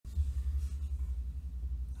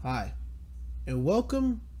Hi, and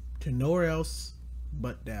welcome to Nowhere Else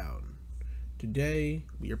But Down. Today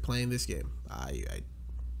we are playing this game. I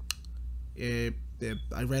read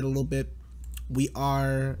a little bit. We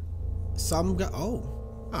are some guy.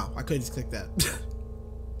 Oh, I could just click that.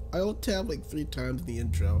 I don't tab like 3 times in the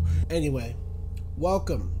intro. Anyway,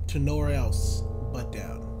 welcome to Nowhere Else But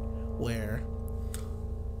Down, where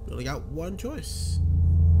we only got one choice: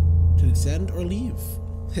 to descend or leave.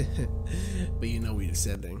 But you know we're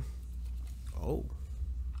descending. Oh.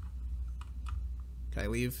 Can I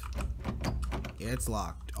leave? Yeah, it's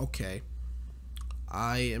locked. Okay.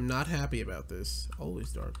 I am not happy about this. Oh,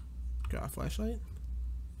 it's dark. Got a flashlight?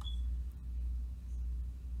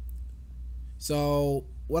 So,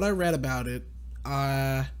 what I read about it,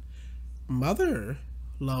 mother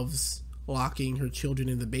loves locking her children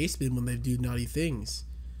in the basement when they do naughty things.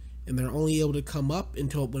 And they're only able to come up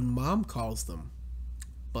until when mom calls them.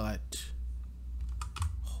 But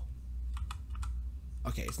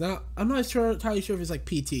okay, it's not. I'm not entirely sure if it's like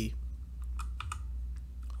PT.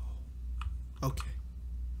 Okay,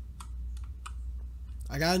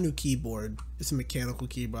 I got a new keyboard. It's a mechanical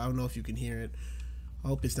keyboard. I don't know if you can hear it. I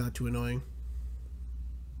hope it's not too annoying.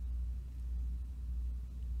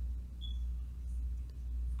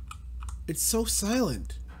 It's so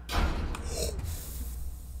silent. I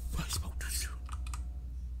spoke too soon.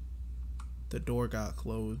 The door got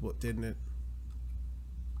closed, what didn't it?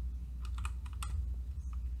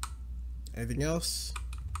 Anything else?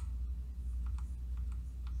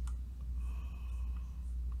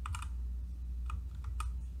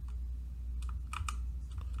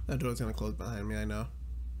 That door's gonna close behind me, I know.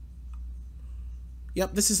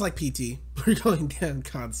 Yep, this is like PT. We're going down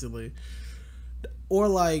constantly. Or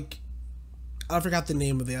like, I forgot the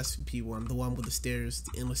name of the SCP one, the one with the stairs,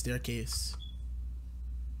 the endless staircase.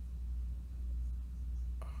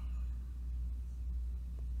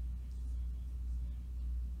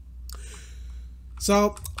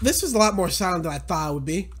 So, this was a lot more silent than I thought it would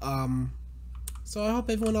be. So I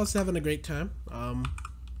hope everyone else is having a great time.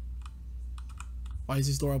 Why is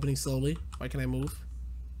this door opening slowly? Why can't I move?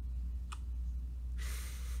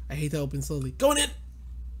 I hate to open slowly. Going in!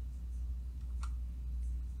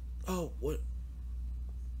 Oh, what?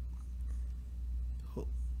 Oh.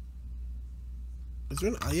 Is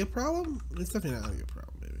there an audio problem? It's definitely an audio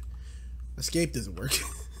problem, maybe. Escape doesn't work.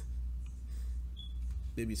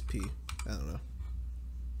 Maybe it's P. I don't know.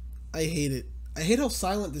 I hate it. I hate how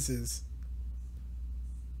silent this is.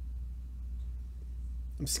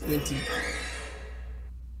 I'm squinting.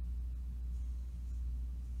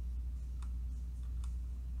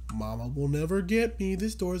 Mama will never get me.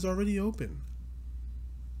 This door is already open.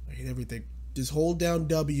 I hate everything. Just hold down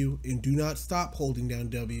W and do not stop holding down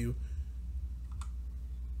W.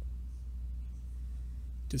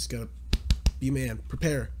 Just gotta be a man.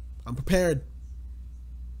 Prepare. I'm prepared.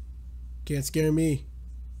 Can't scare me.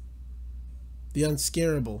 The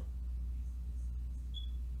unscarable.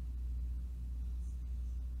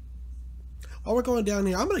 Oh, we're going down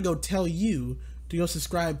here. I'm gonna go tell you to go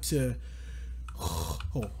subscribe to.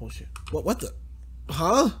 Oh shit! What the?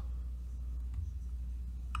 Huh?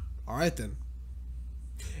 All right then.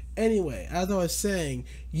 Anyway, as I was saying,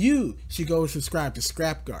 you should go subscribe to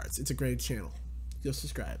Scrap Guards. It's a great channel. Go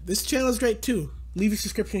subscribe. This channel is great too. Leave a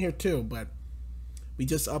subscription here too, but. We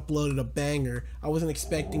just uploaded a banger. I wasn't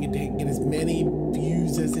expecting it to get as many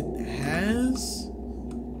views as it has.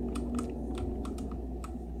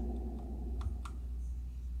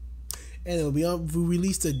 Anyway, we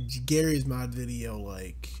released a Garry's Mod video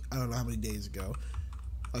like, I don't know how many days ago.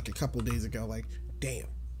 Like a couple days ago. Like, damn.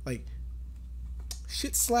 Like,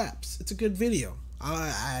 shit slaps. It's a good video.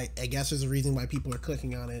 I guess there's a reason why people are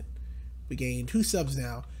clicking on it. We gained 2 subs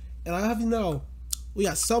now. And I have to know, we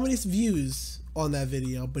got so many views on that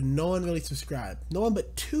video, but no one really subscribed. No one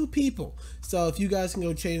but 2 people. So if you guys can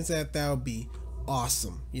go change that, that would be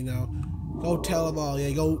awesome. You know, go tell them all.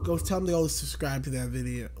 Yeah, go tell them to go subscribe to that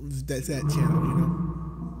video, that channel. You know.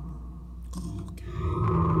 Okay.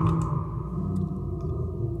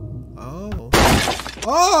 Oh.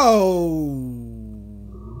 Oh.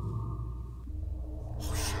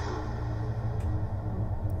 Oh shit.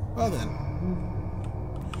 Well then,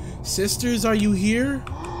 sisters, are you here?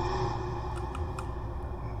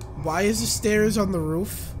 Why is the stairs on the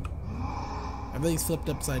roof? Everything's flipped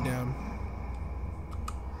upside down.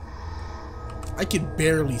 I can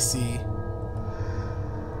barely see.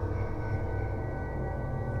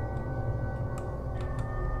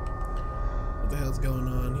 What the hell's going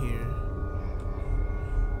on here?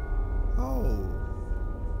 Oh.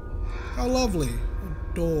 How lovely.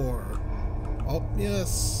 A door. Oh,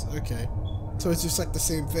 yes. Okay. So it's just like the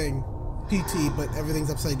same thing. PT, but everything's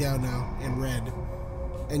upside down now and red.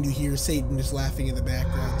 And you hear Satan just laughing in the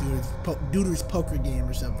background due to his poker game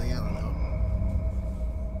or something. I don't know.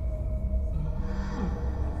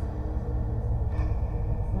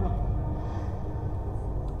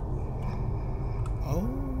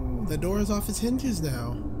 Oh, the door is off its hinges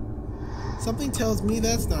now. Something tells me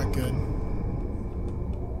that's not good.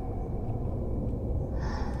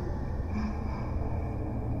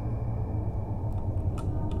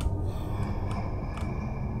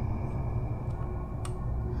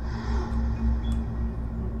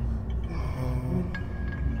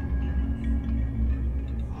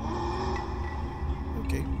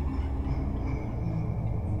 Okay.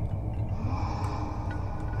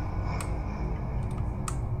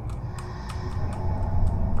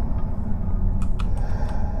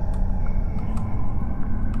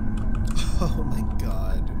 Oh my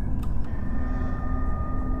god.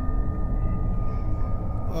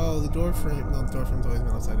 Oh, the door frame. No, the door frame's always been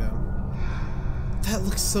upside down. That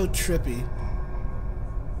looks so trippy.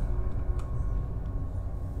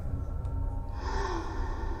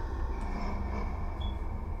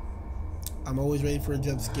 I'm always ready for a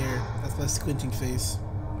jump scare. That's my squinting face.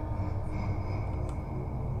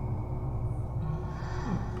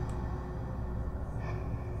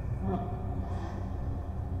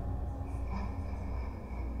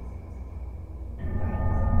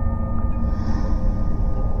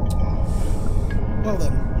 Well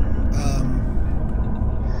then, I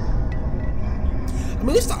mean,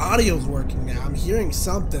 at least the audio's working now. I'm hearing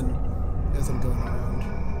something as I'm going around.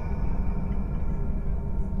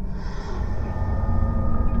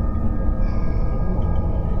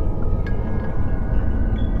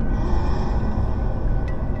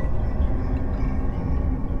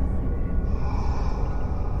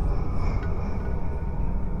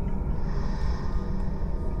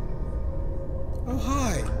 Oh,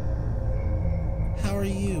 hi. How are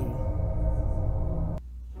you?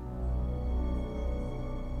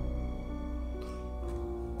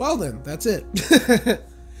 Well then, that's it.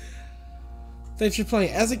 Thanks for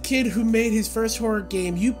playing. As a kid who made his first horror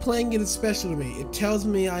game, you playing it is special to me. It tells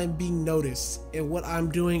me I am being noticed, and what I'm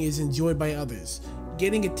doing is enjoyed by others.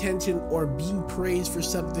 Getting attention or being praised for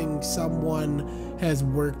something someone has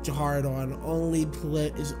worked hard on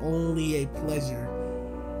is only a pleasure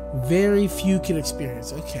very few can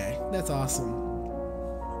experience. Okay, that's awesome.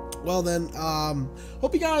 Well then,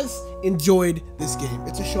 hope you guys enjoyed this game.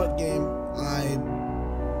 It's a short game. I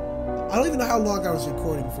don't even know how long I was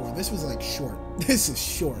recording before. This was like short. This is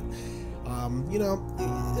short. You know,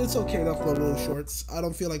 it's okay to upload little shorts. I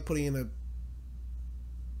don't feel like putting in a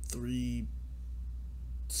 3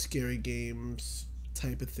 scary games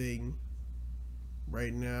type of thing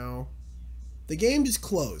right now. The game just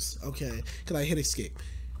closed. Okay, because I hit escape.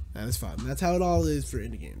 That is fine. That's how it all is for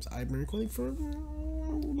indie games. I've been recording for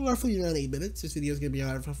roughly around 8 minutes. This video is going to be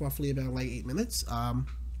out for roughly about like 8 minutes.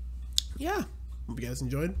 Yeah. Hope you guys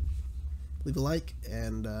enjoyed. Leave a like,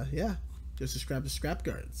 and yeah, just subscribe to Scrap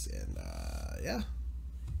Guards, and yeah,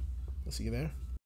 I'll see you there.